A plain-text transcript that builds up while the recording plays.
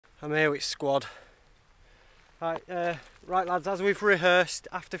I'm here with squad. Right, right lads, as we've rehearsed,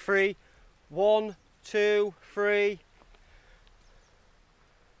 after 3, 1, 2, 3.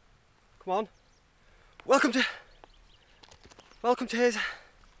 Come on. Welcome to Hazy.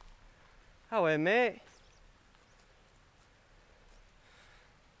 How are you, mate?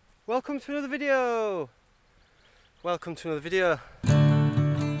 Welcome to another video. Welcome to another video.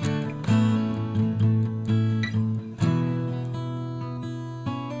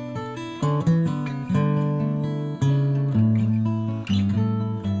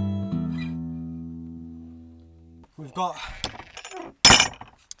 We've got,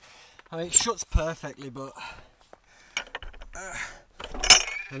 I mean, it shuts perfectly, but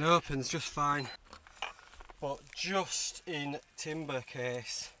and opens just fine. But just in timber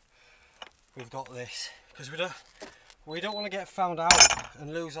case, we've got this because we don't want to get found out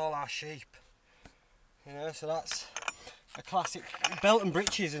and lose all our sheep. You know, so that's a classic belt and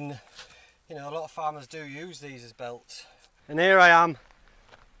breeches, and you know, a lot of farmers do use these as belts. And here I am,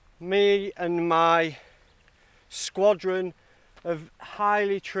 me and my squadron of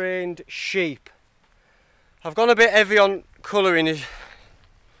highly trained sheep. I've gone a bit heavy on colouring.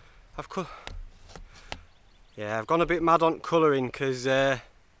 I've gone a bit mad on colouring because I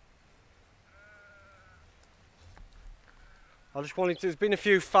just wanted to. There's been a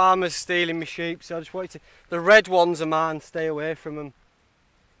few farmers stealing my sheep, so I just wanted to. The red ones are mine. Stay away from them.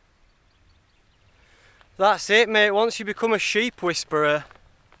 That's it, mate. Once you become a sheep whisperer,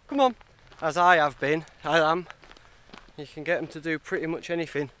 come on, as I have been, I am. You can get them to do pretty much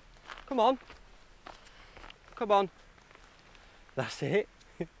anything. Come on. Come on. That's it.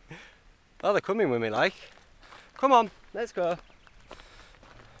 Oh, they're coming with me, like. Come on, let's go.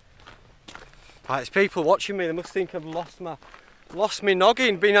 Right, there's people watching me. They must think I've lost my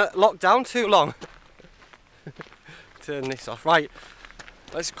noggin, been locked down too long. Turn this off. Right,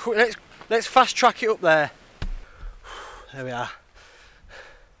 let's fast track it up there. There we are.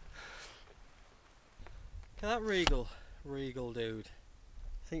 Look at that regal dude.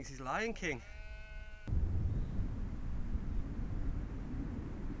 Thinks he's Lion King.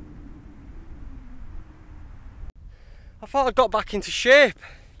 I thought I got back into shape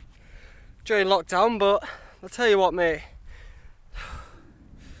during lockdown, but I'll tell you what, mate,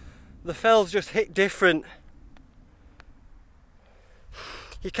 the fells just hit different.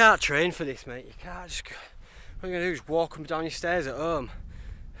 You can't train for this, mate. You can't just. What you're gonna do is walk up and down your stairs at home.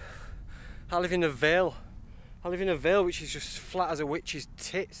 I live in a vale. Which is just flat as a witch's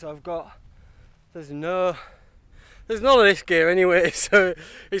tit, so there's none of this gear anyway, so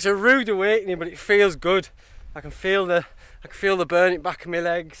it's a rude awakening, but it feels good. I can feel the burning back of my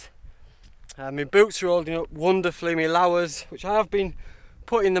legs. My boots are holding up wonderfully, my lowers, which I have been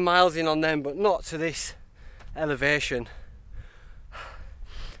putting the miles in on them, but not to this elevation.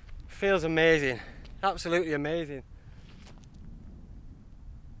 Feels amazing, absolutely amazing.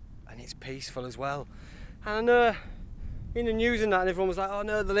 And it's peaceful as well. And I know in the news and that, and everyone was like, oh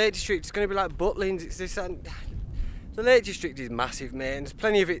no, the Lake District is going to be like Butlins, it's this and the Lake District is massive, mate, and there's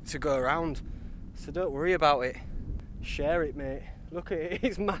plenty of it to go around, so don't worry about it. Share it, mate. Look at it,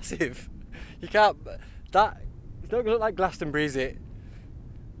 it's massive. You can't, it's not going to look like Glastonbury, is it?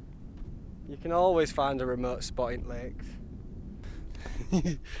 You can always find a remote spot in lakes.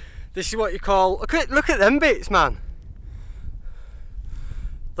 This is what you call, look at them bits, man.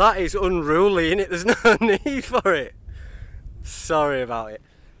 That is unruly, innit? There's no need for it. Sorry about it.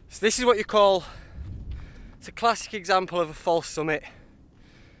 So this is what you call, it's a classic example of a false summit.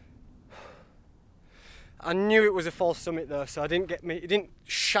 I knew it was a false summit though, so it didn't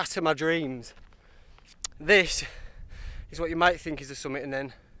shatter my dreams. This is what you might think is a summit, and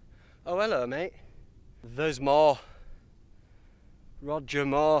then, oh hello mate, there's more. Roger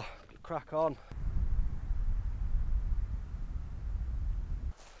more, crack on.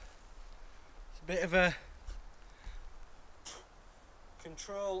 It's a bit of a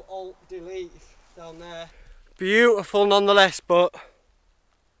Control Alt Delete down there. Beautiful nonetheless, but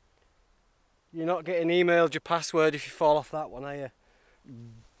you're not getting emailed your password if you fall off that one, are you?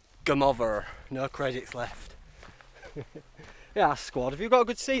 Game over. No credits left. Yeah, squad, have you got a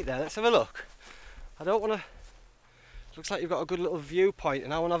good seat there? Let's have a look. I don't want to. Looks like you've got a good little viewpoint,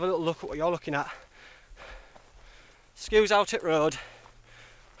 and I want to have a little look at what you're looking at. Skews out at road.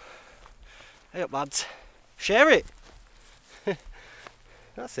 Hey up, lads. Share it.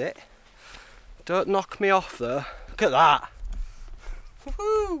 That's it. Don't knock me off though. Look at that.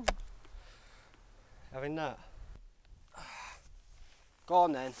 Woohoo! Having that. Go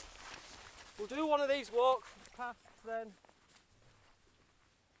on then. We'll do one of these walks past then.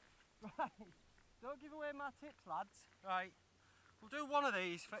 Right. Don't give away my tips, lads. Right. We'll do one of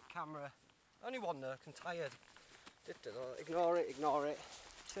these for camera. Only one though, I'm tired. Ignore it, ignore it.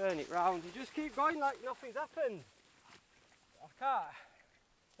 Turn it round. You just keep going like nothing's happened. I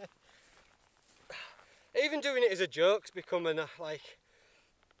can't. Even doing it as a joke's becoming like,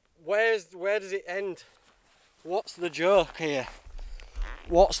 where does it end? What's the joke here?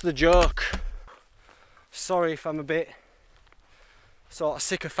 What's the joke? Sorry if I'm a bit sort of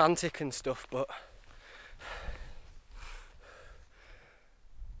sycophantic and stuff, but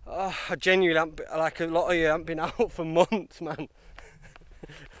I genuinely, like a lot of you, haven't been out for months, man.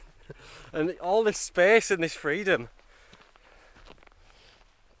 And all this space and this freedom,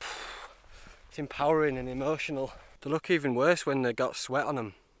 it's empowering and emotional. They look even worse when they got sweat on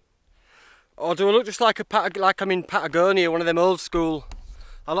them. Or do I look just like I'm in Patagonia, one of them old school?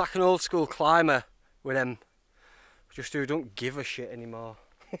 I like an old school climber with them, just who don't give a shit anymore.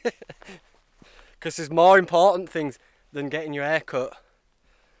 Because there's more important things than getting your hair cut.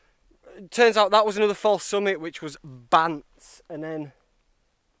 It turns out that was another false summit, which was Bants, and then,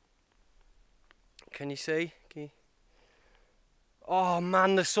 can you see? Oh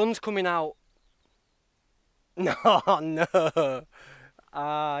man, the sun's coming out. No, no.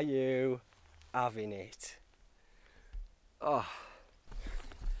 Are you having it? Oh.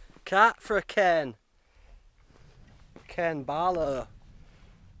 Cat for a Ken. Ken Barlow.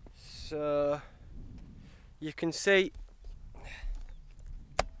 So, you can see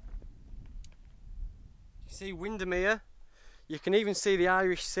Windermere. You can even see the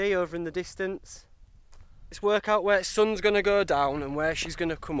Irish Sea over in the distance. Let's work out where the sun's going to go down and where she's going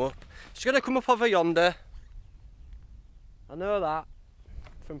to come up. She's going to come up over yonder. I know that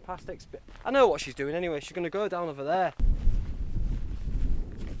from past experience. I know what she's doing anyway. She's going to go down over there.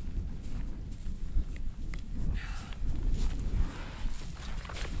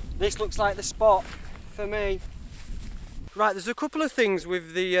 This looks like the spot for me. Right, there's a couple of things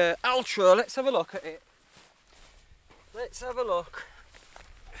with the Alto. Let's have a look at it. Let's have a look.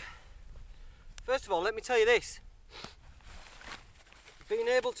 First of all, let me tell you this. Being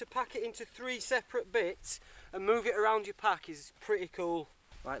able to pack it into 3 separate bits and move it around your pack is pretty cool.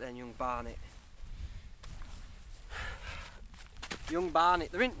 Right then, young Barnet. Young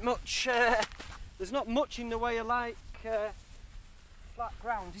Barnet. There ain't much, there's not much in the way of like flat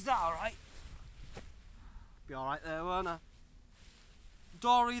ground. Is that alright? Be alright there, won't I?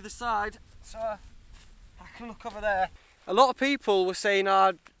 Door either side, so I can look over there. A lot of people were saying,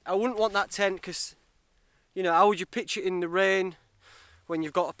 I wouldn't want that tent because, you know, how would you pitch it in the rain when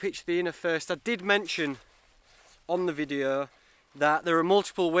you've got to pitch the inner first? I did mention on the video that there are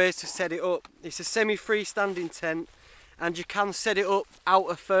multiple ways to set it up. It's a semi-freestanding tent and you can set it up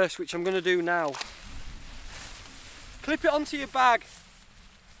outer first, which I'm going to do now. Clip it onto your bag.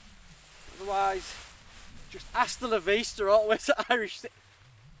 Otherwise, just hasta la vista, or where's the Irish?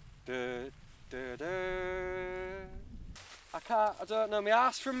 I don't know my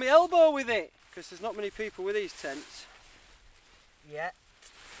arse from my elbow with it, because there's not many people with these tents yet.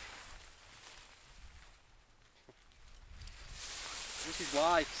 This is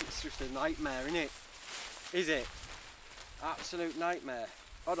why, because it's just a nightmare, isn't it? Is it? Absolute nightmare.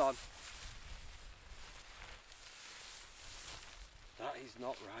 Hold on. That is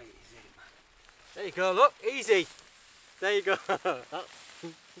not right, is it, man? There you go, look, easy. There you go.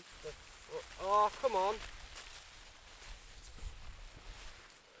 Oh, come on.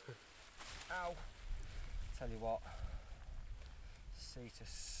 Ow. Tell you what, see to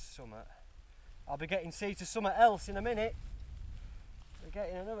summit. I'll be getting see to something else in a minute. We're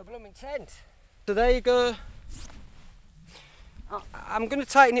getting another blooming tent. So there you go. I'm going to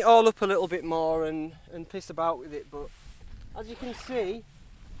tighten it all up a little bit more and piss about with it, but as you can see,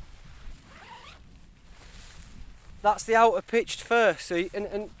 that's the outer pitched first. So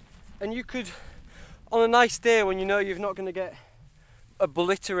and you could, on a nice day when you know you're not going to get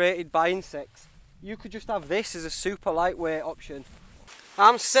obliterated by insects, you could just have this as a super lightweight option.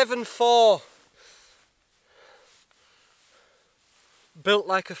 I'm 7'4", built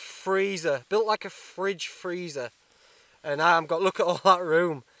like a freezer, built like a fridge freezer, and I've got, look at all that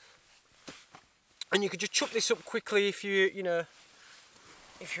room. And you could just chuck this up quickly if you know,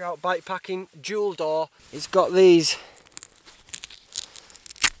 if you're out bike packing. Dual door. It's got these,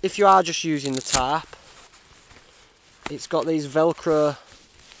 if you are just using the tarp, it's got these Velcro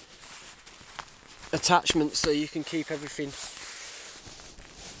attachments so you can keep everything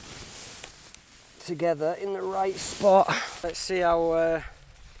together in the right spot. Let's see how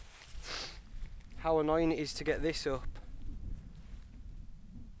annoying it is to get this up.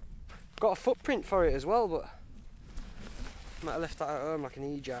 Got a footprint for it as well, but might have left that at home like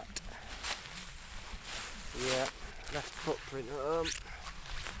an E-jack. Yeah, Left footprint at home.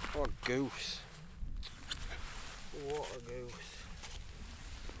 What a goose. What a goose.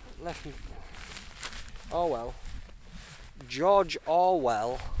 Left me. Oh well. George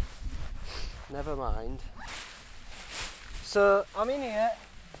Orwell. Never mind. So I'm in here.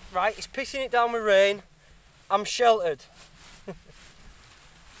 Right, it's pissing it down with rain. I'm sheltered.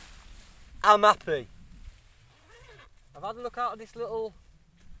 I'm happy. I've had a look out of this little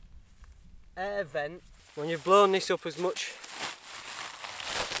air vent. When you've blown this up as much,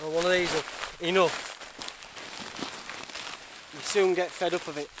 or one of these up enough, you soon get fed up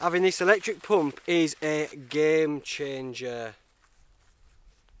of it. Having this electric pump is a game changer.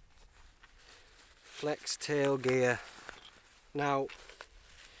 Flex tail gear. Now,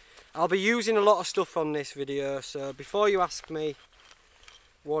 I'll be using a lot of stuff on this video, so before you ask me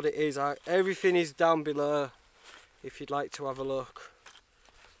what it is, everything is down below if you'd like to have a look.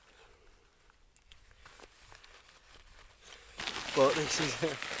 But this is,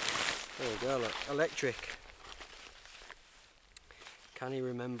 there we go, look, electric. Can he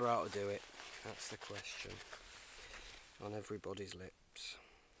remember how to do it? That's the question on everybody's lips.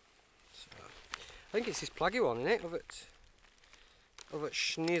 So, I think it's this plaggy one, isn't it? Of it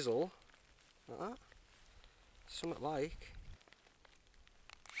schnizzle. Like that. Something like.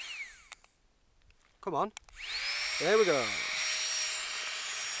 Come on. There we go.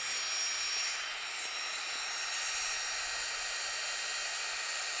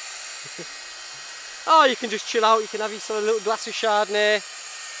 Oh, you can just chill out, you can have yourself a little glass of Chardonnay.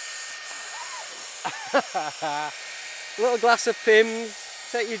 A little glass of Pimm's,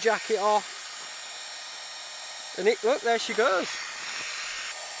 take your jacket off. And look, there she goes.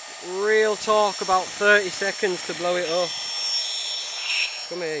 Real talk, about 30 seconds to blow it up.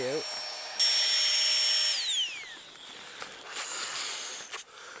 Come here, you.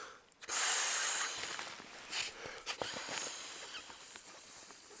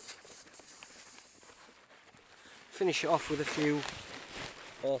 Finish it off with a few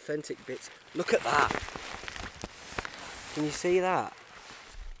authentic bits. Look at that. Can you see that?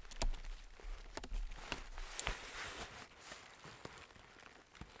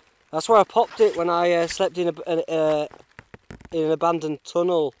 That's where I popped it when I slept in an abandoned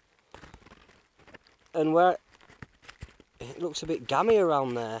tunnel, and where it looks a bit gammy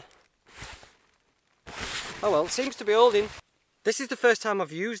around there. Oh well, it seems to be holding. This is the first time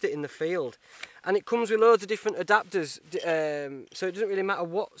I've used it in the field, and it comes with loads of different adapters, so it doesn't really matter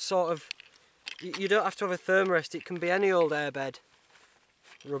what sort of, you don't have to have a thermarest, it can be any old airbed,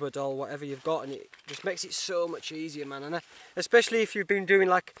 rubber doll, whatever you've got, and it just makes it so much easier, man. And especially if you've been doing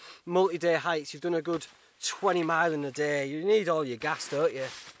like multi-day hikes, you've done a good 20 mile in a day, you need all your gas, don't you?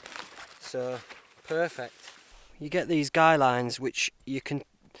 So, perfect. You get these guy lines which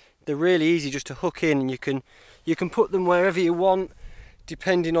they're really easy just to hook in, and you can put them wherever you want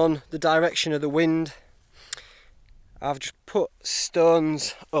depending on the direction of the wind. I've just put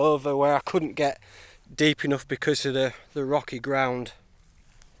stones over where I couldn't get deep enough because of the rocky ground.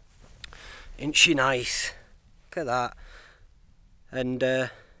 Inchy nice. Look at that. And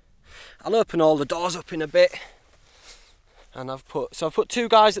I'll open all the doors up in a bit. And I've put two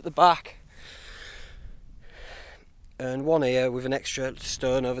guys at the back and one here with an extra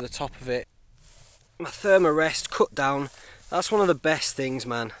stone over the top of it. My thermarest cut down. That's one of the best things,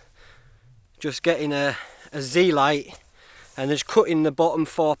 man. Just getting a Z-light and just cutting the bottom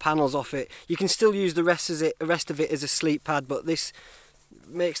 4 panels off it. You can still use the rest of it as a sleep pad, but this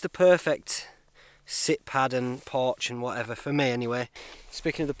makes the perfect sit pad and porch and whatever, for me anyway.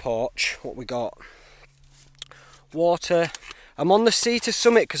 Speaking of the porch, what we got? Water. I'm on the sea to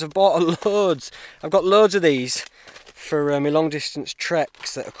summit because I've bought loads. I've got loads of these for my long distance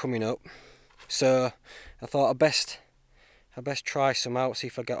treks that are coming up. So I thought I'd best try some out, see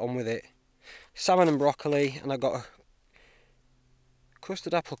if I get on with it. Salmon and broccoli, and I got a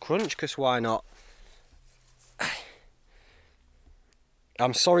custard apple crunch, because why not?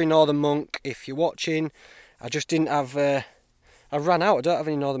 I'm sorry, Northern Monk, if you're watching. I just didn't have, I ran out, I don't have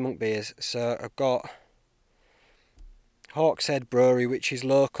any Northern Monk beers, so I've got Hawkshead Brewery, which is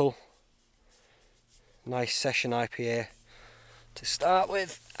local. Nice session IPA to start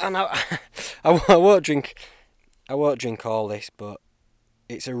with, and I won't drink all this, but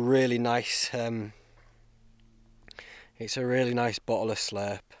it's a really nice bottle of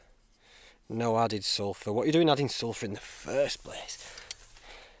Slurp. No added sulphur. What are you doing adding sulphur in the first place?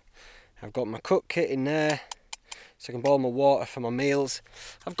 I've got my cook kit in there, so I can boil my water for my meals.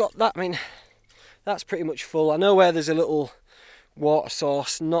 I've got that. I mean, that's pretty much full. I know where there's a little water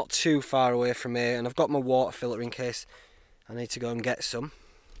source not too far away from here, and I've got my water filter in case I need to go and get some.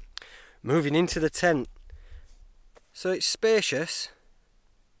 Moving into the tent. So it's spacious.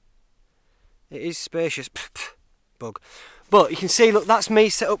 It is spacious. Bug. But you can see, look, that's me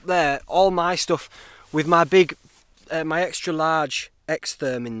set up there, all my stuff with my big, my extra large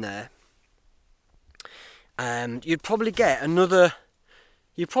X-Therm in there. And you'd probably get another,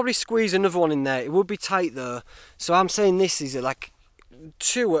 you'd probably squeeze another one in there. It would be tight though. So I'm saying this is like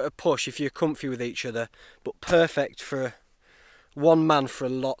 2 at a push if you're comfy with each other, but perfect for one man for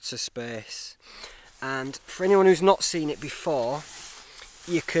lots of space. And for anyone who's not seen it before,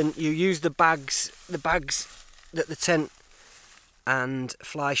 you use the bags that the tent and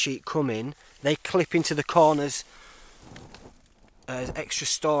fly sheet come in. They clip into the corners as extra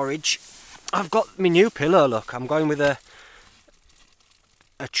storage. I've got my new pillow, look, I'm going with a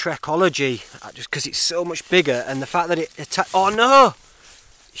Trekology, just because it's so much bigger, and the fact that it oh no!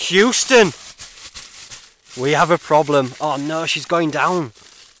 Houston! We have a problem. Oh no, she's going down.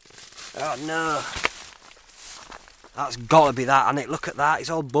 Oh no. That's got to be that, and look at that, it's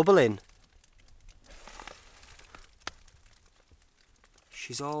all bubbling.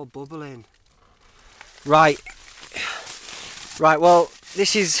 She's all bubbling. Right, well,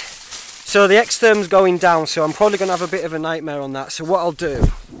 this is, so the X-Therm's going down, so I'm probably going to have a bit of a nightmare on that. So what I'll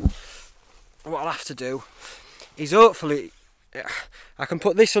have to do, is hopefully, I can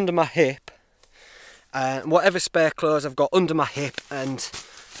put this under my hip, and whatever spare clothes I've got under my hip, and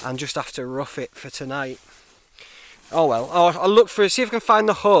just have to rough it for tonight. Oh well, I'll look for, see if I can find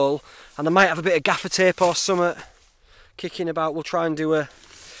the hole, and I might have a bit of gaffer tape or something kicking about. We'll try and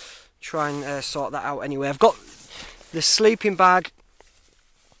sort that out anyway. I've got the sleeping bag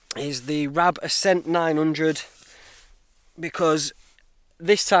is the Rab Ascent 900, because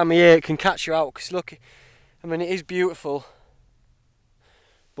this time of year it can catch you out, because look, I mean, it is beautiful,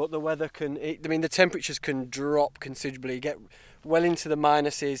 but the weather can, I mean the temperatures can drop considerably, get well into the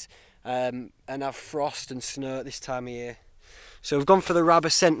minuses, and have frost and snow at this time of year. So we've gone for the Rab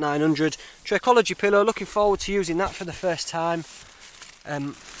Ascent 900 Trekology pillow. Looking forward to using that for the first time.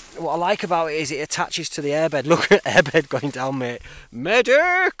 What I like about it is it attaches to the airbed. Look at airbed going down, mate.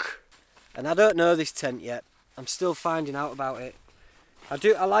 Medic! And I don't know this tent yet. I'm still finding out about it.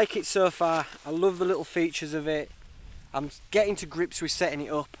 I like it so far. I love the little features of it. I'm getting to grips with setting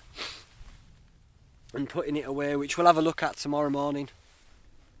it up and putting it away, which we'll have a look at tomorrow morning.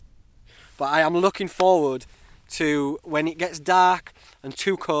 But I am looking forward to when it gets dark and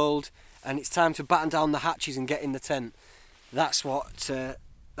too cold and it's time to batten down the hatches and get in the tent. That's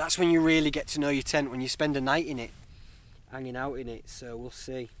when you really get to know your tent, when you spend a night in it, hanging out in it. So we'll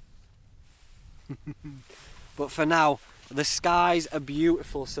see. But for now, the skies are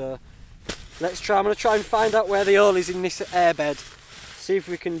beautiful, so I'm going to try and find out where the hole is in this airbed, see if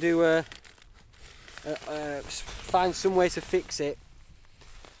we can do find some way to fix it.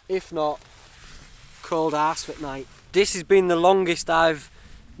 If not, cold arse at night. This has been the longest I've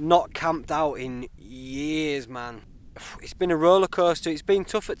not camped out in years, man. It's been a roller coaster. It's been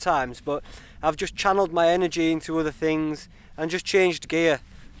tough at times, but I've just channeled my energy into other things and just changed gear,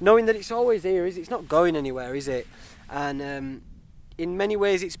 knowing that it's always here. It's not going anywhere, is it? And in many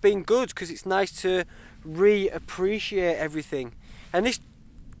ways it's been good, because it's nice to re-appreciate everything. And this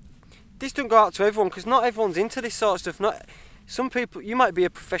doesn't go out to everyone, because not everyone's into this sort of stuff. Some people, you might be a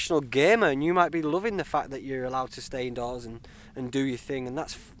professional gamer and you might be loving the fact that you're allowed to stay indoors and do your thing, and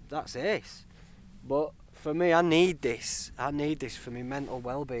that's ace. But for me, I need this for my mental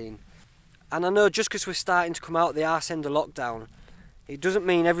well-being. And I know just because we're starting to come out the arse end of lockdown, it doesn't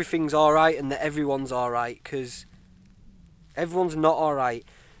mean everything's alright and that everyone's alright, because everyone's not alright.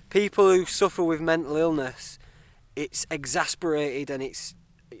 People who suffer with mental illness, it's exasperated, and it's,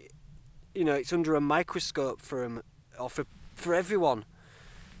 you know, it's under a microscope for them, or for everyone,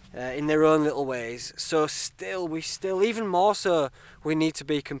 in their own little ways. So we still, even more so, we need to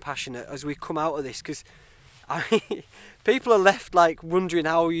be compassionate as we come out of this, because people are left like wondering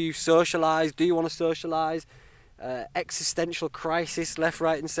how you socialise. Do you want to socialise? Existential crisis left,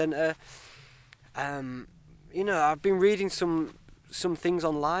 right and centre. You know, I've been reading some things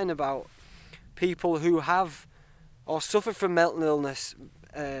online about people who have or suffer from mental illness.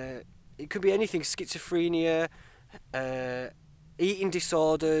 It could be anything, schizophrenia, eating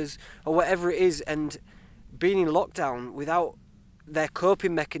disorders, or whatever it is, and being in lockdown without their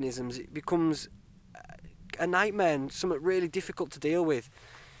coping mechanisms, it becomes a nightmare and something really difficult to deal with.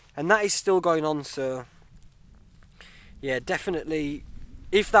 And that is still going on. So yeah, definitely,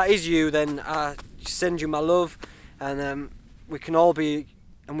 if that is you, then I send you my love, and we can all be,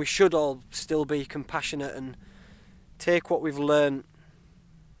 and we should all still be compassionate and take what we've learned,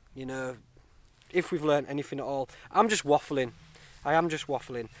 you know, if we've learned anything at all. I'm just waffling. I am just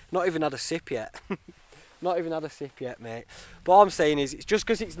waffling. Not even had a sip yet. Not even had a sip yet, mate. But all I'm saying is, it's just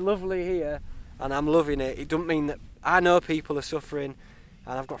because it's lovely here and I'm loving it, it doesn't mean that I know people are suffering,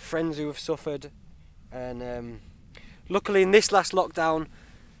 and I've got friends who have suffered, and luckily in this last lockdown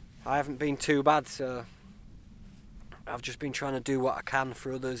I haven't been too bad, so I've just been trying to do what I can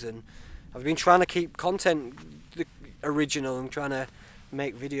for others, and I've been trying to keep content original and trying to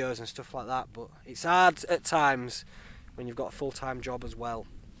make videos and stuff like that, but it's hard at times when you've got a full-time job as well.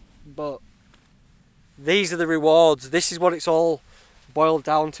 But these are the rewards. This is what it's all boiled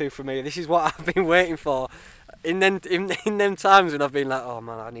down to for me. This is what I've been waiting for. In them times when I've been like, oh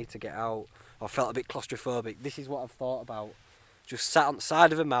man, I need to get out, or felt a bit claustrophobic, this is what I've thought about. Just sat on the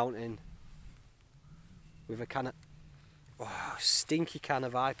side of a mountain with a can of, stinky can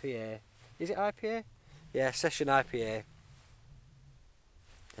of IPA. Is it IPA? Yeah, Session IPA.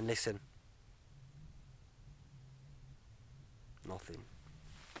 And listen. Nothing.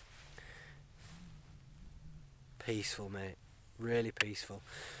 Peaceful, mate. Really peaceful.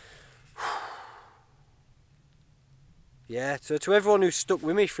 Yeah, so to everyone who's stuck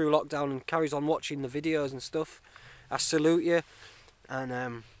with me through lockdown and carries on watching the videos and stuff, I salute you.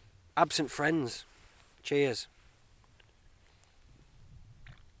 And absent friends, cheers.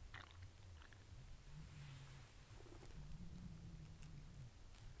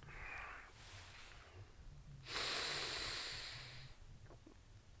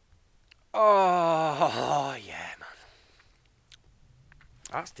 Oh yeah, man.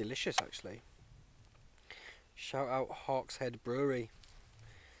 That's delicious, actually. Shout out Hawkshead Brewery.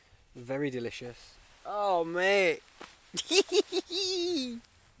 Very delicious. Oh, mate. It's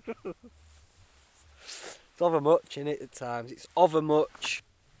overmuch, innit, at times. It's overmuch.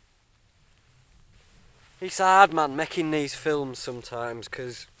 It's hard, man, making these films sometimes,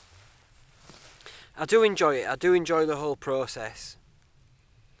 because I do enjoy it. I do enjoy the whole process.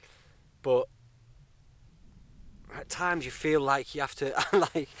 But at times you feel like you have to,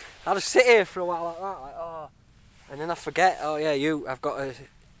 like, I'll just sit here for a while like that, like, oh. And then I forget, oh yeah, I've got to,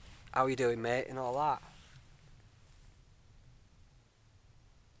 how you doing, mate, and all that.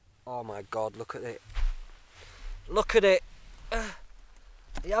 Oh my God, look at it. Look at it. Are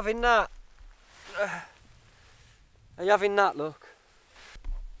you having that? Are you having that, look?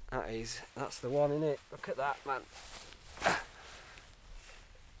 That's the one, innit? Look at that, man.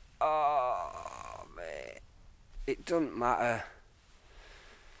 Oh, mate. It doesn't matter.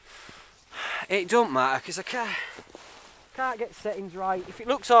 It don't matter, because I can't get settings right. If it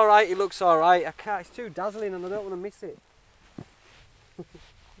looks alright, it looks alright. I can't, it's too dazzling and I don't want to miss it.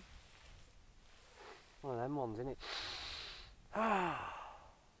 One of them ones, innit?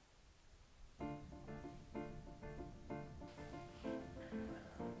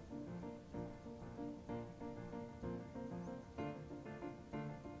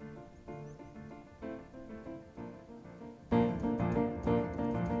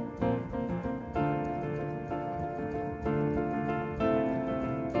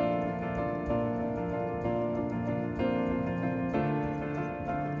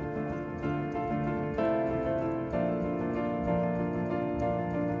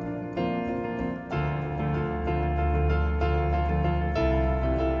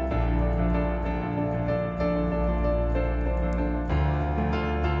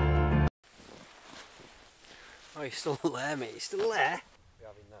 Oh, he's still there, mate. He's still there. We're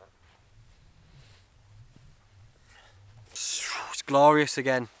having that. It's glorious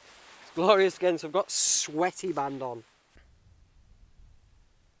again. It's glorious again. So I've got sweaty band on.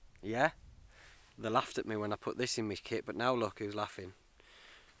 Yeah? They laughed at me when I put this in my kit, but now look who's laughing.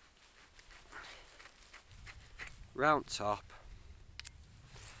 Round top.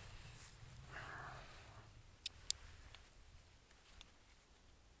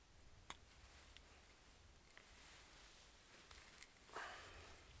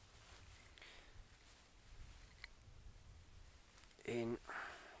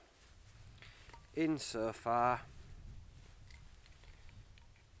 In so far,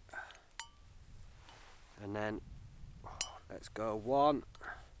 and then let's go 1,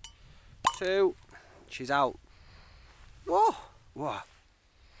 2. She's out. Whoa, whoa.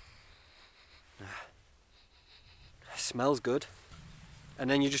 Smells good. And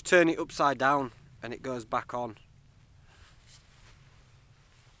then you just turn it upside down and it goes back on.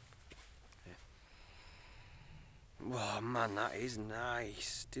 Oh man, that is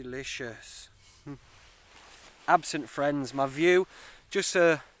nice, delicious. Absent friends, my view, just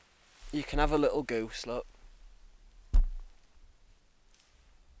so you can have a little goose, look.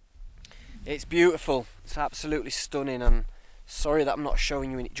 It's beautiful, it's absolutely stunning. I'm sorry that I'm not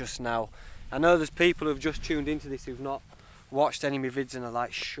showing you it just now. I know there's people who've just tuned into this who've not watched any of my vids and are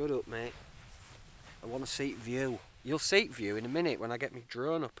like, shut up, mate. I want to seek view. You'll seek view in a minute when I get my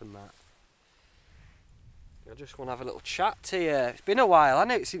drone up and that. I just want to have a little chat to you. It's been a while,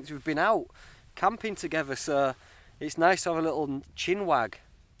 hasn't it, since we've been out camping together, so it's nice to have a little chin wag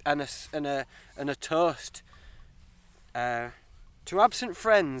and a toast to absent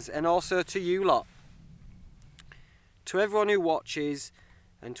friends, and also to you lot, to everyone who watches,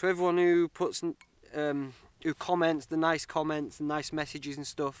 and to everyone who puts who comments, the nice comments and nice messages and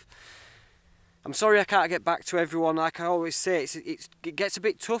stuff. I'm sorry I can't get back to everyone. Like I always say, it gets a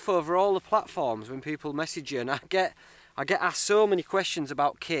bit tough over all the platforms when people message you, and I get asked so many questions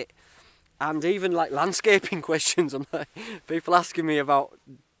about kit, and even like landscaping questions. I'm like, people asking me about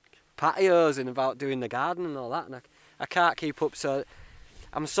patios and about doing the garden and all that, and I can't keep up. So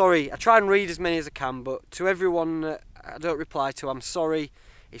I'm sorry. I try and read as many as I can, but to everyone I don't reply to, I'm sorry.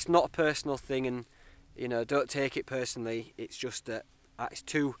 It's not a personal thing, and you know, don't take it personally. It's just that it's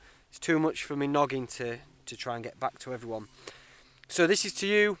too much for me noggin to try and get back to everyone. So this is to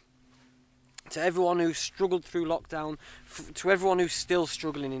you, to everyone who struggled through lockdown, to everyone who's still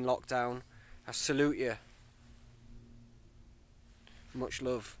struggling in lockdown. I salute you. Much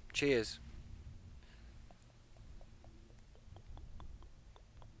love. Cheers.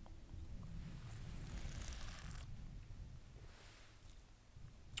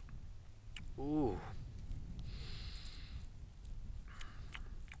 Ooh.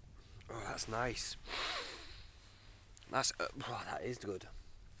 Oh, that's nice. That's oh, that is good.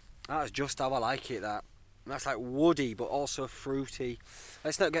 That's just how I like it. That's like woody, but also fruity.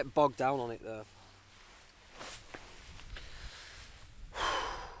 Let's not get bogged down on it though.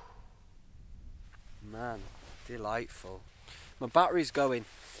 Man, delightful. My battery's going.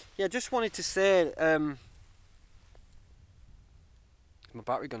 Yeah, just wanted to say, my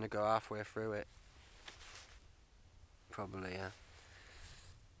battery gonna go halfway through it. Probably, yeah.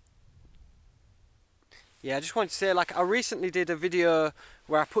 Yeah, I just wanted to say, like, I recently did a video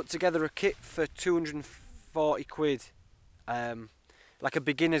where I put together a kit for 240 quid. Like a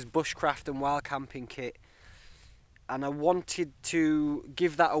beginner's bushcraft and wild camping kit. And I wanted to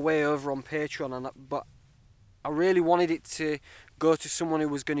give that away over on Patreon, but I really wanted it to go to someone who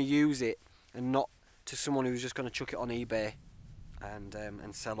was going to use it, and not to someone who was just going to chuck it on eBay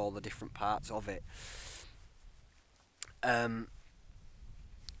and sell all the different parts of it.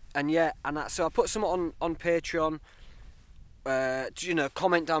 And yeah, so I put some on Patreon. You know,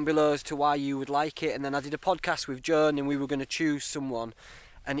 comment down below as to why you would like it, and then I did a podcast with Joan, and we were going to choose someone,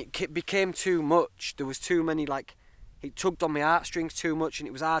 and it became too much. There was too many, like, it tugged on my heartstrings too much, and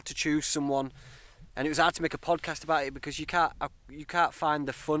it was hard to choose someone, and it was hard to make a podcast about it because you can't find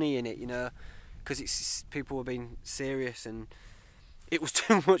the funny in it, you know, because it's people were being serious, and it was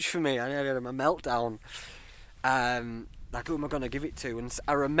too much for me. I had a meltdown. Like, who am I going to give it to? And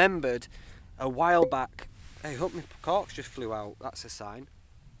I remembered a while back. Hey, hope my corks just flew out. That's a sign.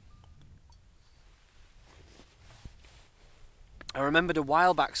 I remembered a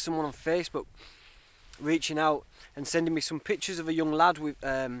while back someone on Facebook reaching out and sending me some pictures of a young lad with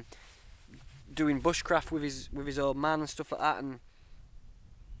doing bushcraft with his old man and stuff like that, and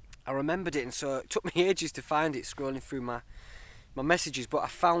I remembered it, and so it took me ages to find it scrolling through my messages, but I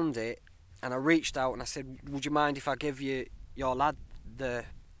found it, and I reached out and I said, would you mind if I give your lad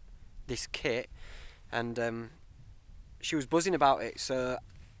this kit? And she was buzzing about it, so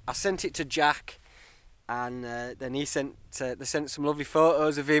I sent it to Jack, and then they sent some lovely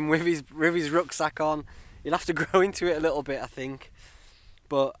photos of him with his rucksack on. He'll have to grow into it a little bit, I think,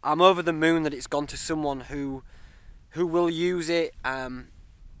 but I'm over the moon that it's gone to someone who will use it and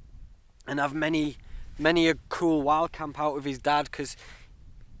have many a cool wild camp out with his dad, because,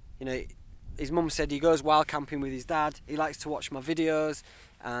 you know, his mum said he goes wild camping with his dad. He likes to watch my videos,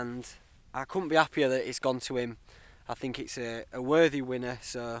 and I couldn't be happier that it's gone to him. I think it's a worthy winner,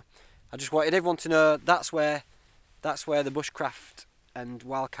 so I just wanted everyone to know that's where the bushcraft and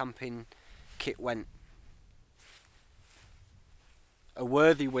wild camping kit went. A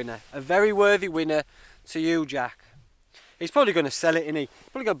worthy winner, a very worthy winner to you, Jack. He's probably going to sell it, isn't he?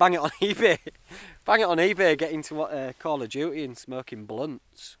 Probably going to bang it on eBay. Bang it on eBay, get into what Call of Duty and smoking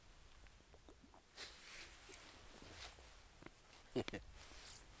blunts.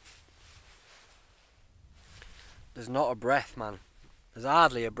 There's not a breath, man. There's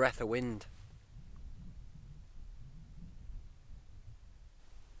hardly a breath of wind.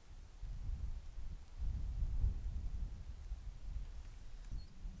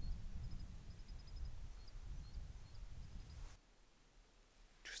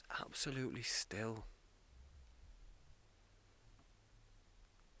 Just absolutely still.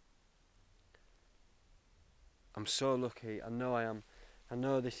 I'm so lucky. I know I am. I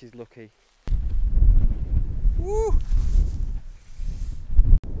know this is lucky. Woo!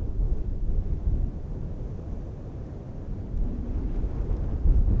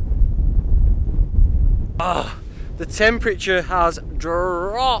 Ah, the temperature has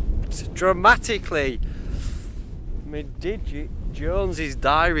dropped dramatically. My digit Jones's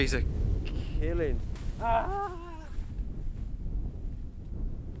diaries are killing. Ah!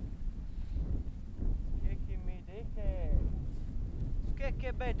 Kicking me dick out.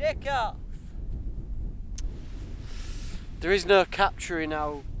 Kicking me dick off. There is no capturing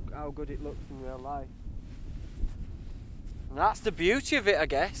how good it looks in real life. And that's the beauty of it, I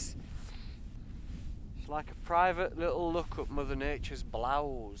guess. It's like a private little look at Mother Nature's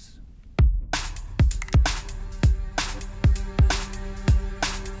blouse.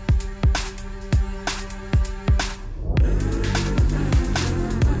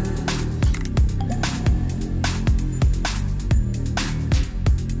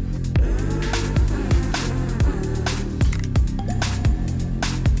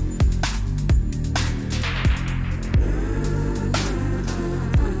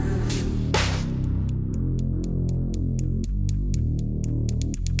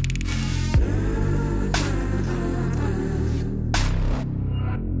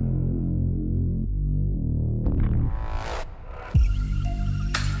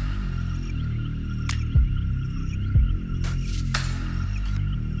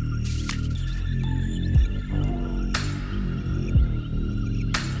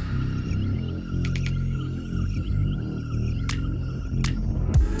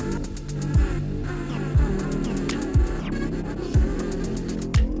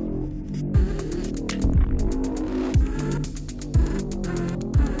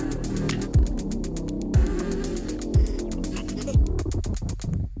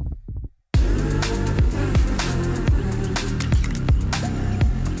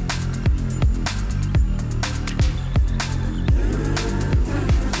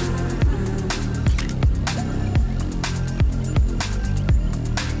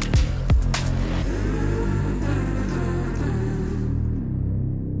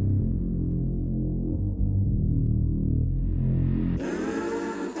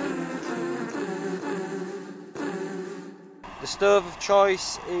 The stove of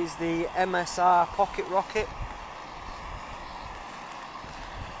choice is the MSR Pocket Rocket.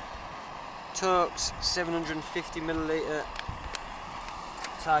 Torx 750ml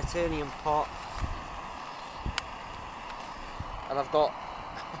titanium pot. And I've got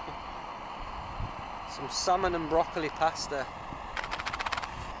some salmon and broccoli pasta.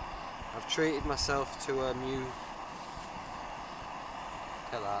 I've treated myself to a new... Look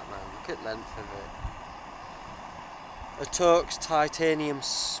at that, man, look at the length of it. A Torx titanium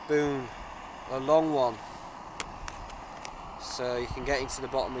spoon, a long one, so you can get into the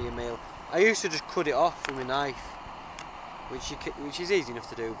bottom of your meal. I used to just cut it off with my knife, which is easy enough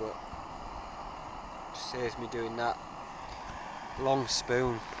to do, but it just saves me doing that. Long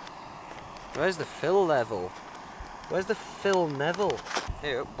spoon. Where's the fill level? Where's the fill level?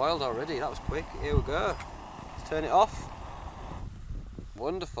 Here, it boiled already, that was quick. Here we go. Let's turn it off.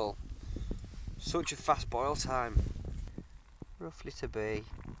 Wonderful. Such a fast boil time. Roughly to be.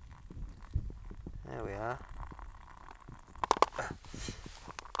 There we are.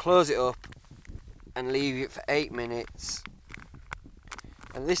 Close it up and leave it for 8 minutes.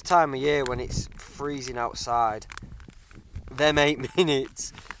 And this time of year when it's freezing outside, them 8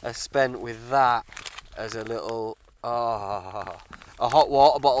 minutes are spent with that as a little a hot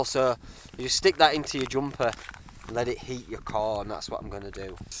water bottle. So you just stick that into your jumper and let it heat your car, and that's what I'm going to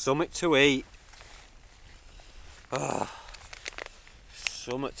do. Something to eat.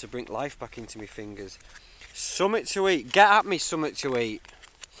 Something to bring life back into my fingers. Something to eat. Get at me, something to eat.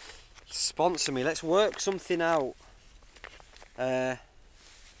 Sponsor me. Let's work something out. You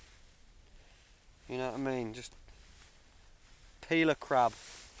know what I mean? Just peel a crab.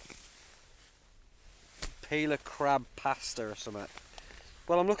 Peel a crab pasta or something.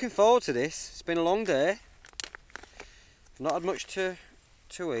 Well, I'm looking forward to this. It's been a long day. I've not had much to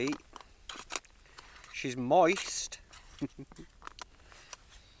eat. She's moist.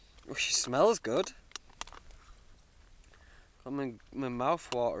 Oh, she smells good. Got my mouth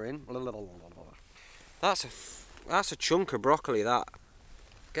watering. That's a chunk of broccoli, that.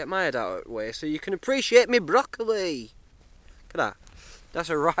 Get my head out of the way so you can appreciate me broccoli. Look at that. That's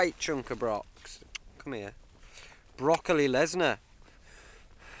a right chunk of brocs. Come here. Broccoli Lesnar.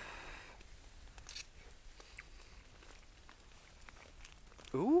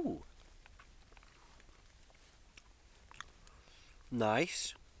 Ooh.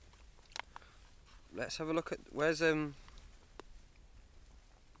 Nice. Let's have a look at where's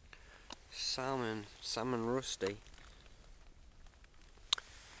Salmon rusty.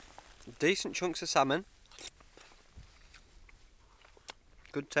 Decent chunks of salmon.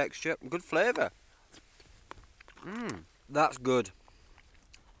 Good texture, good flavour. That's good.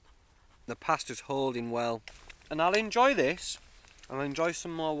 The pasta's holding well. And I'll enjoy this. I'll enjoy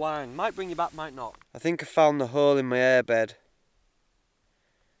some more wine. Might bring you back, might not. I think I found the hole in my airbed.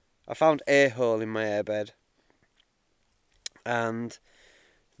 I found a hole in my airbed. And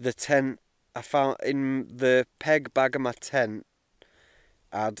the tent, I found in the peg bag of my tent,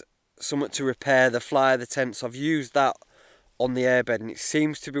 had something to repair the fly of the tent. So I've used that on the airbed and it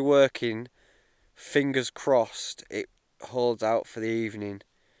seems to be working. Fingers crossed it holds out for the evening.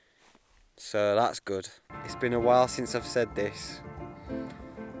 So that's good. It's been a while since I've said this.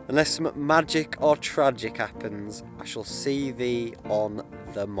 Unless some magic or tragic happens, I shall see thee on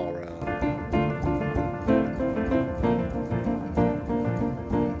the morrow.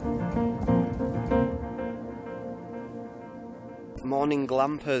 Morning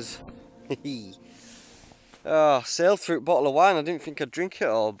glampers. Oh, sailed through a bottle of wine. I didn't think I'd drink it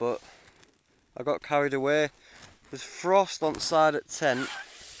all, but I got carried away. There's frost on the side at tent.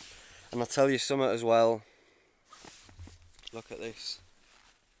 And I'll tell you something as well. Look at this.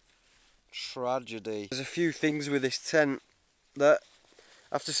 Tragedy. There's a few things with this tent that,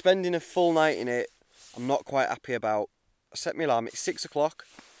 after spending a full night in it, I'm not quite happy about. I set my alarm, it's 6 o'clock.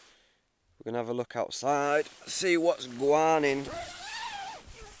 We're going to have a look outside, see what's going on.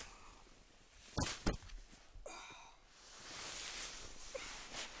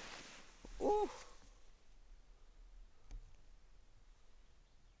 Ooh.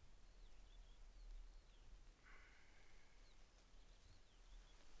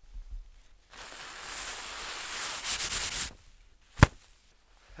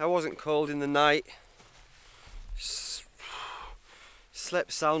 I wasn't cold in the night.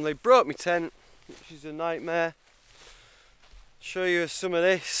 Slept soundly. Broke my tent, which is a nightmare. Show you some of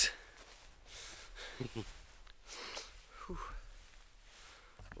this.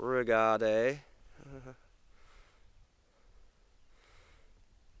 Regardez.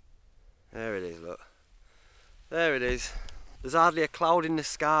 There it is, look. There it is. There's hardly a cloud in the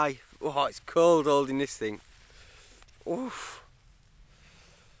sky. Oh, it's cold holding this thing. Oof.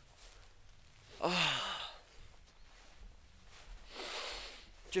 Oh.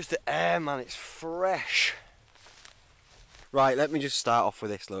 Just the air, man, it's fresh. Right, let me just start off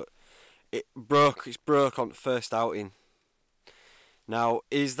with this, look. It's broke on the first outing. Now,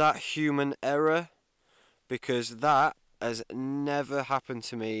 is that human error? Because that has never happened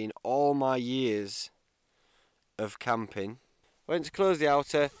to me in all my years of camping. Went to close the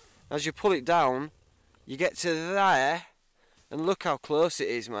outer. As you pull it down, you get to there, and look how close it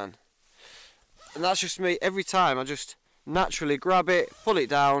is, man. And that's just me. Every time I just naturally grab it, pull it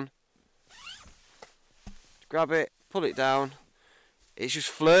down, grab it, pull it down. It's just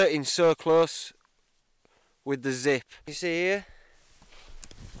flirting so close with the zip. You see here?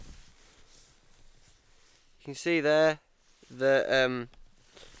 You can see there the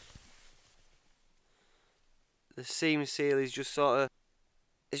seam seal is just sort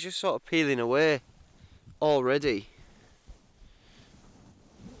of peeling away already.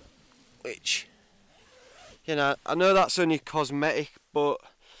 Which, you know, I know that's only cosmetic, but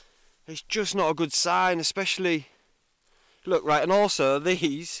it's just not a good sign, especially, look, right, and also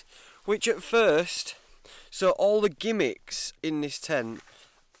these, which at first, so all the gimmicks in this tent,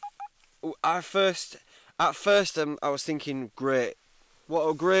 at first I was thinking, great, what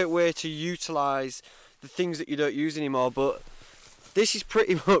a great way to utilise the things that you don't use anymore, but this is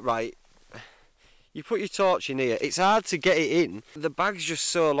pretty much, right, you put your torch in here, it's hard to get it in, the bag's just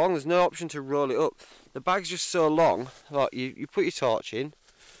so long, there's no option to roll it up, the bag's just so long, like you put your torch in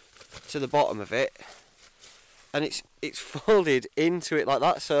to the bottom of it, and it's folded into it like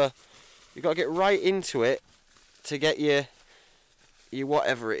that, so you've got to get right into it to get your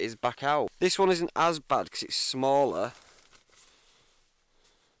whatever it is back out. This one isn't as bad because it's smaller,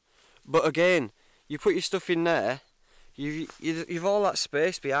 but again, you put your stuff in there, you've all that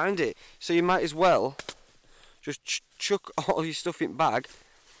space behind it, so you might as well just chuck all your stuff in bag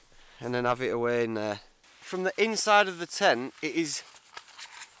and then have it away in there. From the inside of the tent, it is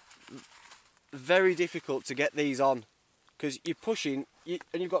very difficult to get these on because you're pushing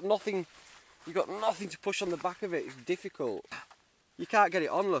and you've got nothing to push on the back of it. It's difficult. You can't get it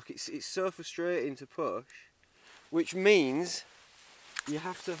on, look, it's so frustrating to push, which means you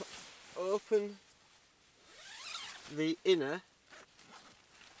have to open the inner.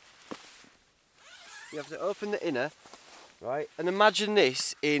 You have to open the inner, right? And imagine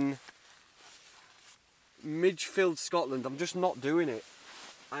this in Midgefield, Scotland. I'm just not doing it.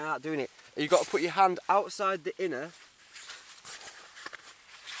 I ain't doing it. You've got to put your hand outside the inner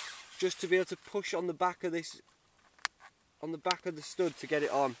just to be able to push on the back of this, on the back of the stud to get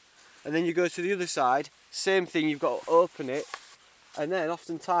it on. And then you go to the other side, same thing, you've got to open it, and then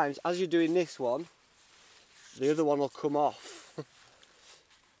oftentimes as you're doing this one, the other one will come off.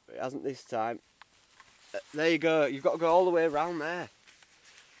 But it hasn't this time. There you go, you've got to go all the way around there.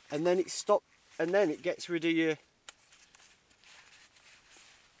 And then it stops, and then it gets rid of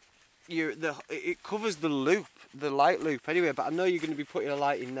it covers the loop, the light loop anyway, but I know you're going to be putting a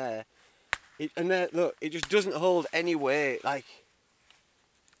light in there. And then look, it just doesn't hold any weight, like,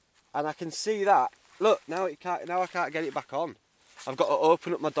 and I can see that. Look, now I can't get it back on. I've got to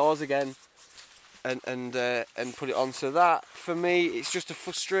open up my doors again and put it on. So that for me, it's just a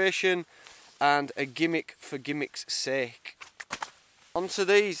frustration and a gimmick for gimmick's sake. Onto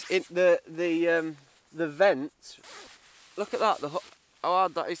these, the vent. Look at that. How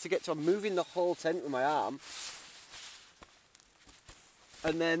hard that is to get to. I'm moving the whole tent with my arm.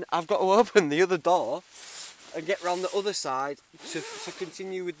 And then I've got to open the other door and get round the other side to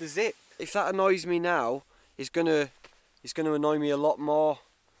continue with the zip. If that annoys me now, it's gonna annoy me a lot more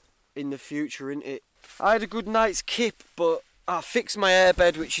in the future, isn't it? I had a good night's kip, but I fixed my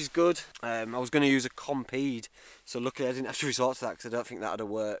airbed, which is good. I was going to use a Compede, so luckily I didn't have to resort to that because I don't think that would have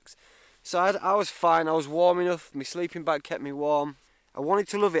worked. So I was fine, I was warm enough, my sleeping bag kept me warm. I wanted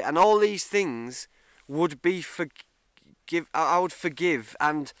to love it, and all these things would be I would forgive,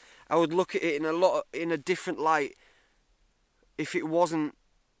 and I would look at it in a different light if it wasn't,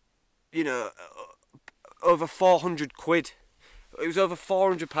 you know, over 400 quid. It was over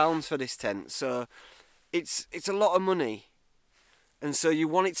 £400 for this tent, so it's a lot of money, and so you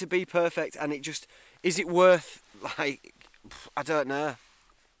want it to be perfect, and it just, is it worth, like, I don't know.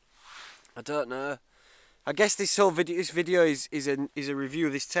 I guess this video is a review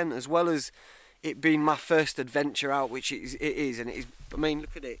of this tent, as well as it being my first adventure out, which it is, and it is. I mean,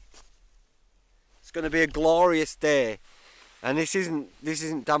 look at it. It's going to be a glorious day, and this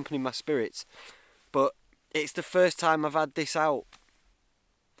isn't dampening my spirits, but it's the first time I've had this out,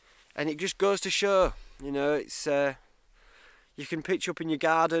 and it just goes to show, you know, it's you can pitch up in your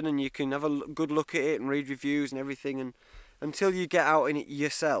garden and you can have a good look at it and read reviews and everything, and until you get out in it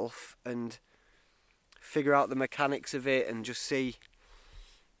yourself and figure out the mechanics of it and just see,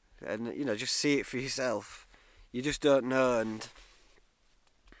 and you know, just see it for yourself, you just don't know. And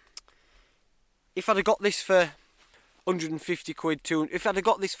if I'd have got this for 150 quid, if I'd have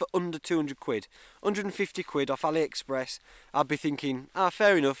got this for under 200 quid, 150 quid off AliExpress, I'd be thinking,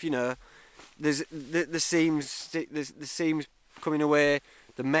 fair enough, you know, there's the seams coming away,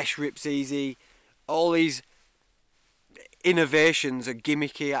 the mesh rips easy, all these innovations are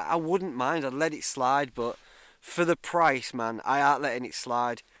gimmicky. I wouldn't mind, I'd let it slide, but for the price, man, I ain't letting it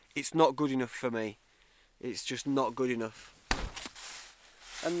slide. It's not good enough for me. It's just not good enough.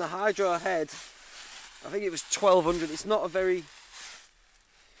 And the hydro head, I think it was 1200. It's not a very,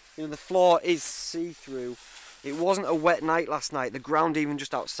 you know, the floor is see-through. It wasn't a wet night last night. The ground even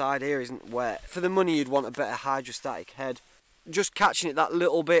just outside here isn't wet. For the money, you'd want a better hydrostatic head. Just catching it that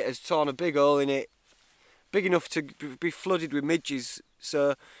little bit has torn a big hole in it, big enough to be flooded with midges.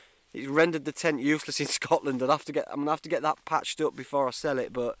 So it's rendered the tent useless in Scotland. I'm gonna have to get that patched up before I sell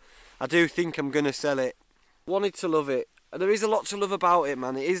it, but I do think I'm gonna sell it. Wanted to love it. And there is a lot to love about it,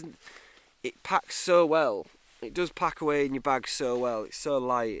 man. It packs so well. It does pack away in your bag so well. It's so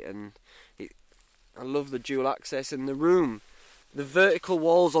light, and I love the dual access and the room. The vertical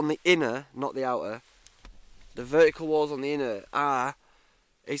walls on the inner, not the outer. The vertical walls on the inner are,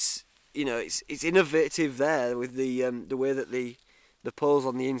 it's innovative there with the way that the poles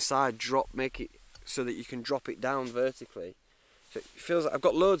on the inside make it so that you can drop it down vertically. So it feels like I've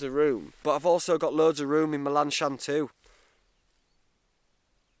got loads of room, but I've also got loads of room in my Lanshan too.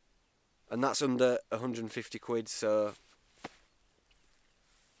 And that's under 150 quid, so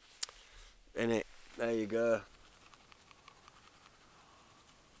in it, there you go.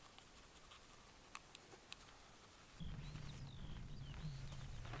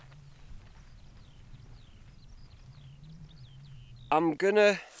 I'm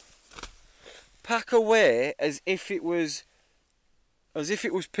gonna pack away as if it was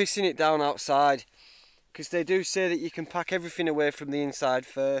pissing it down outside, because they do say that you can pack everything away from the inside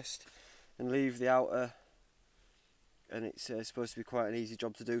first and leave the outer, and it's supposed to be quite an easy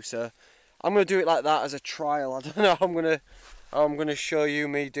job to do. So I'm gonna do it like that as a trial. I don't know how I'm gonna show you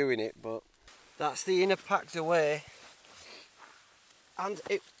me doing it, but that's the inner packed away, and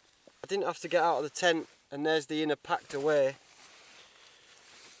I didn't have to get out of the tent, and there's the inner packed away.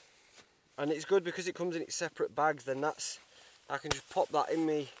 And it's good because it comes in its separate bags. Then I can just pop that in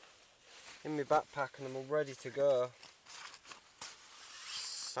in my backpack and I'm all ready to go.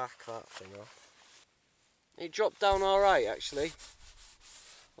 Sack that thing off. It dropped down alright actually.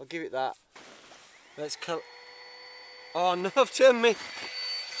 I'll give it that. Let's cut. Oh no, I've turned my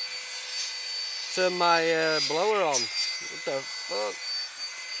blower on. What the fuck?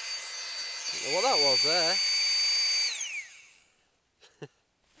 I don't know what that was there.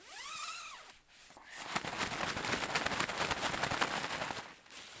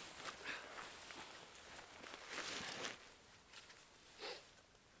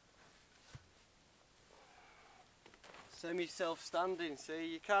 Semi self-standing, see,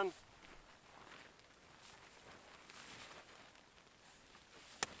 you can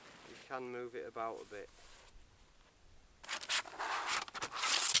move it about a bit.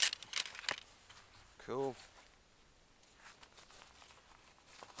 Cool.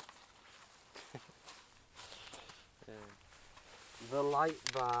 Yeah. The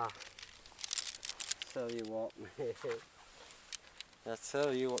light bar. Tell you what, mate. I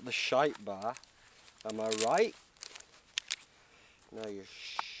tell you what, the shite bar. Am I right? No, you're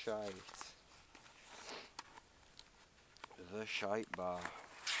shite. The shite bar.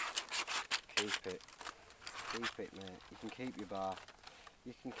 Keep it. Keep it, mate. You can keep your bar.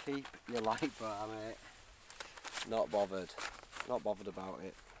 You can keep your light bar, mate. Not bothered. Not bothered about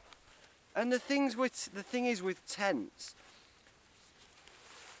it. And the thing is with tents,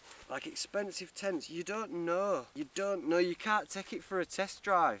 like expensive tents, you don't know. You don't know. You can't take it for a test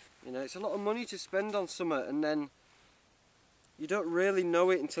drive. You know, it's a lot of money to spend on something, and then you don't really know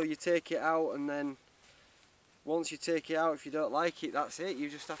it until you take it out, and then once you take it out, if you don't like it, that's it.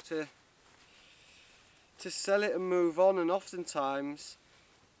 You just have to sell it and move on, and oftentimes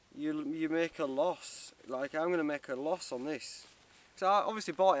you make a loss. Like I'm going to make a loss on this. So I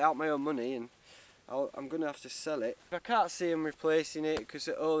obviously bought it out my own money, and I'm going to have to sell it. I can't see him replacing it because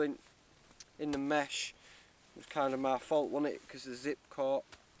it's all in the mesh. It was kind of my fault, wasn't it? Because the zip caught.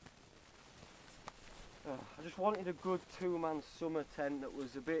 Oh, I just wanted a good two-man summer tent that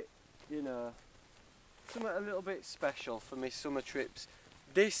was a bit, you know, something a little bit special for me summer trips.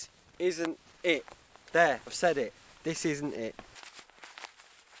 This isn't it. There, I've said it. This isn't it.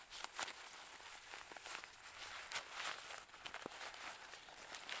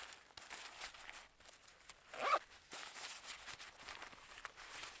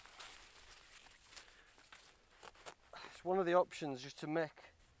 It's one of the options, just to make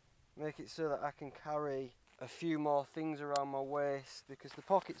it so that I can carry a few more things around my waist, because the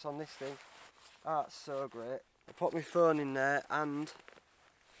pockets on this thing aren't so great. I put my phone in there, and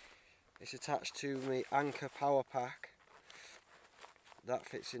it's attached to my Anchor power pack. That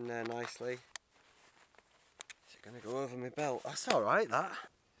fits in there nicely. Is it going to go over my belt? That's alright, that.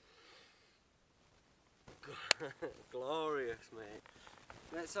 Glorious, mate.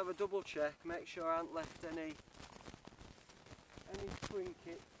 Let's have a double check, make sure I haven't left any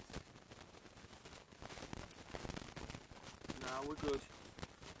trinkets. No, we're good.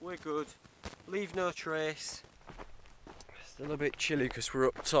 We're good. Leave no trace. Still a bit chilly because we're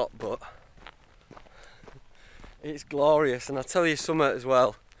up top, but it's glorious. And I'll tell you something as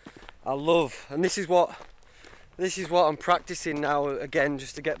well. I love, and this is what I'm practicing now again,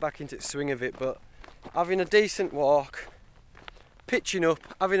 just to get back into the swing of it. But having a decent walk, pitching up,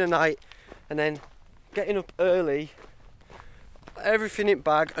 having a night, and then getting up early, everything in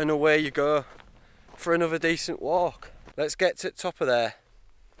bag, and away you go for another decent walk. Let's get to the top of there.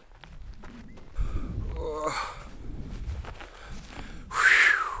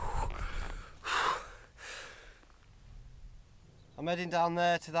 I'm heading down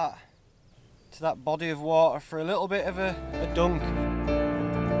there to that body of water for a little bit of a dunk.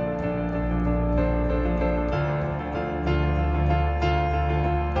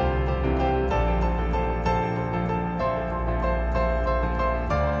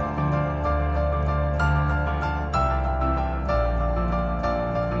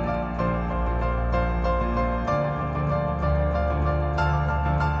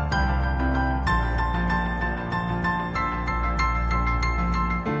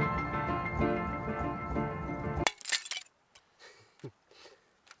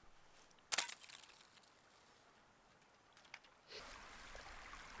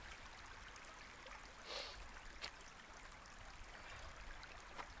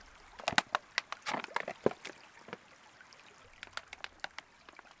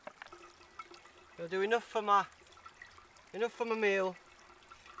 I'll do enough for my meal,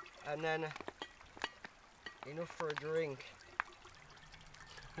 and then enough for a drink.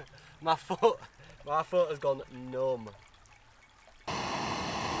 my foot has gone numb.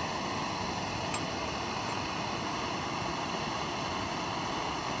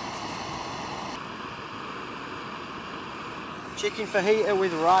 Chicken fajita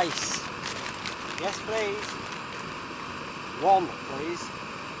with rice. Yes, please. One, please.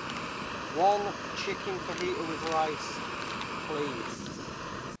 One chicken fajita with rice, please.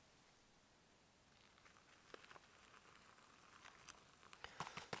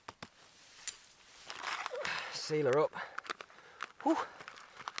 Seal her up. Whew.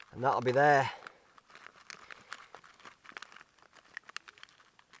 And that'll be there.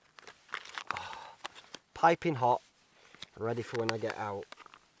 Oh, piping hot, ready for when I get out.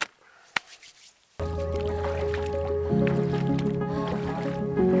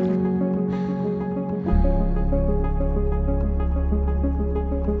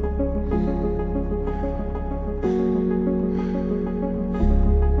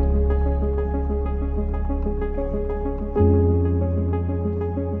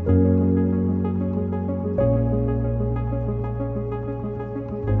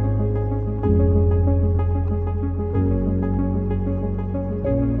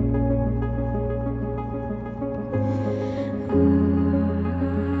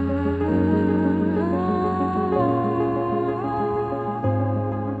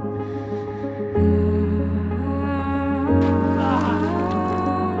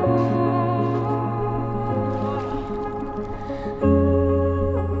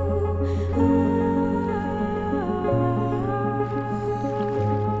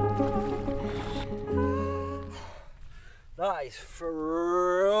 That is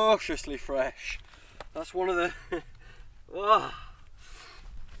ferociously fresh. That's one of the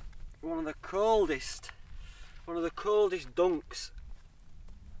one of the coldest dunks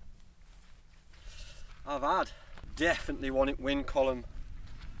I've had. Definitely want it wind column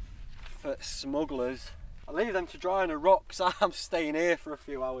for smugglers. I leave them to dry on a rock because I'm staying here for a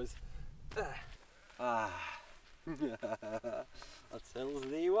few hours. I tells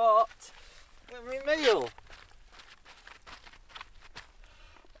thee what, let me meal.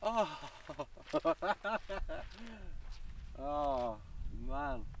 Oh. Oh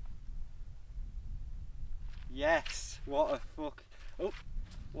man. Yes, what a fuck. Oh,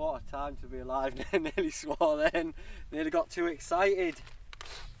 what a time to be alive. Nearly swore then. Nearly got too excited.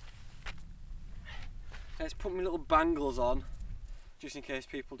 Let's put my little bangles on, just in case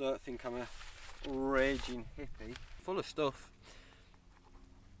people don't think I'm a raging hippie. Full of stuff.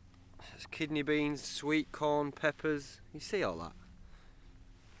 There's kidney beans, sweet corn, peppers. You see all that?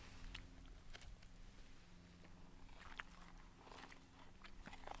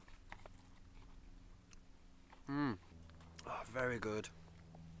 Oh, very good.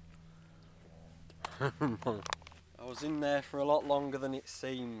 I was in there for a lot longer than it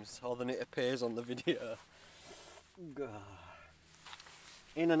seems, or than it appears on the video.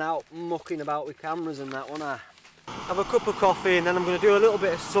 In and out, mucking about with cameras and that one. Have a cup of coffee and then I'm going to do a little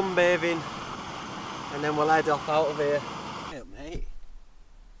bit of sunbathing and then we'll head off out of here. Hey, mate.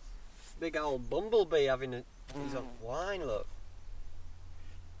 Big old bumblebee having a piece of wine, look.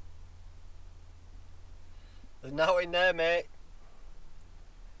 There's no in there, mate.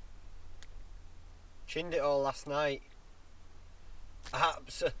 Chinned it all last night.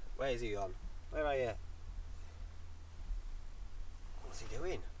 Where's he gone? Where are you? What's he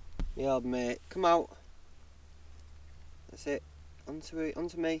doing? Yeah, old mate, come out. That's it.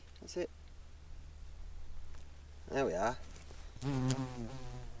 Onto me. That's it. There we are.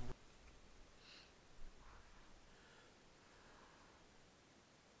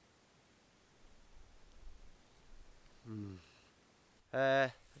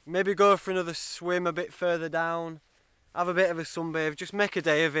 Maybe go for another swim a bit further down, have a bit of a sunbathe, just make a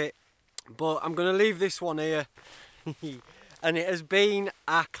day of it. But I'm going to leave this one here. And it has been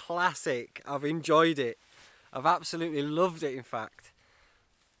a classic. I've enjoyed it. I've absolutely loved it, in fact.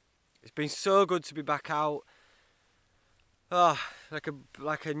 It's been so good to be back out. Oh,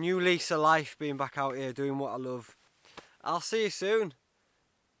 like a new lease of life being back out here doing what I love. I'll see you soon.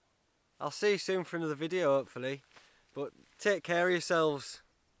 I'll see you soon for another video, hopefully. But take care of yourselves.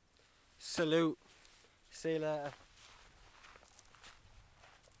 Salute. See you later.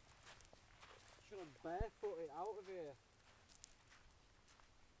 Should have barefoot it out of here.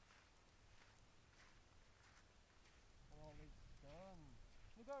 All these stones.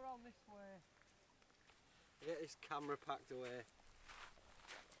 We'll go around this way. Get this camera packed away.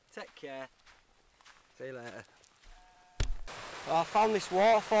 Take care. See you later. Oh, I found this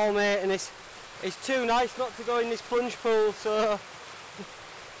waterfall, mate, and it's too nice not to go in this plunge pool, so I'll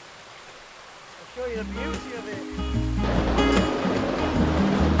show you the beauty of it.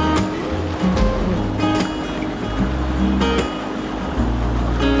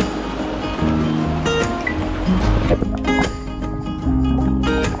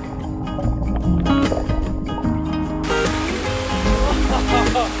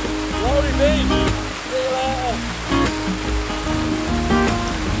 me.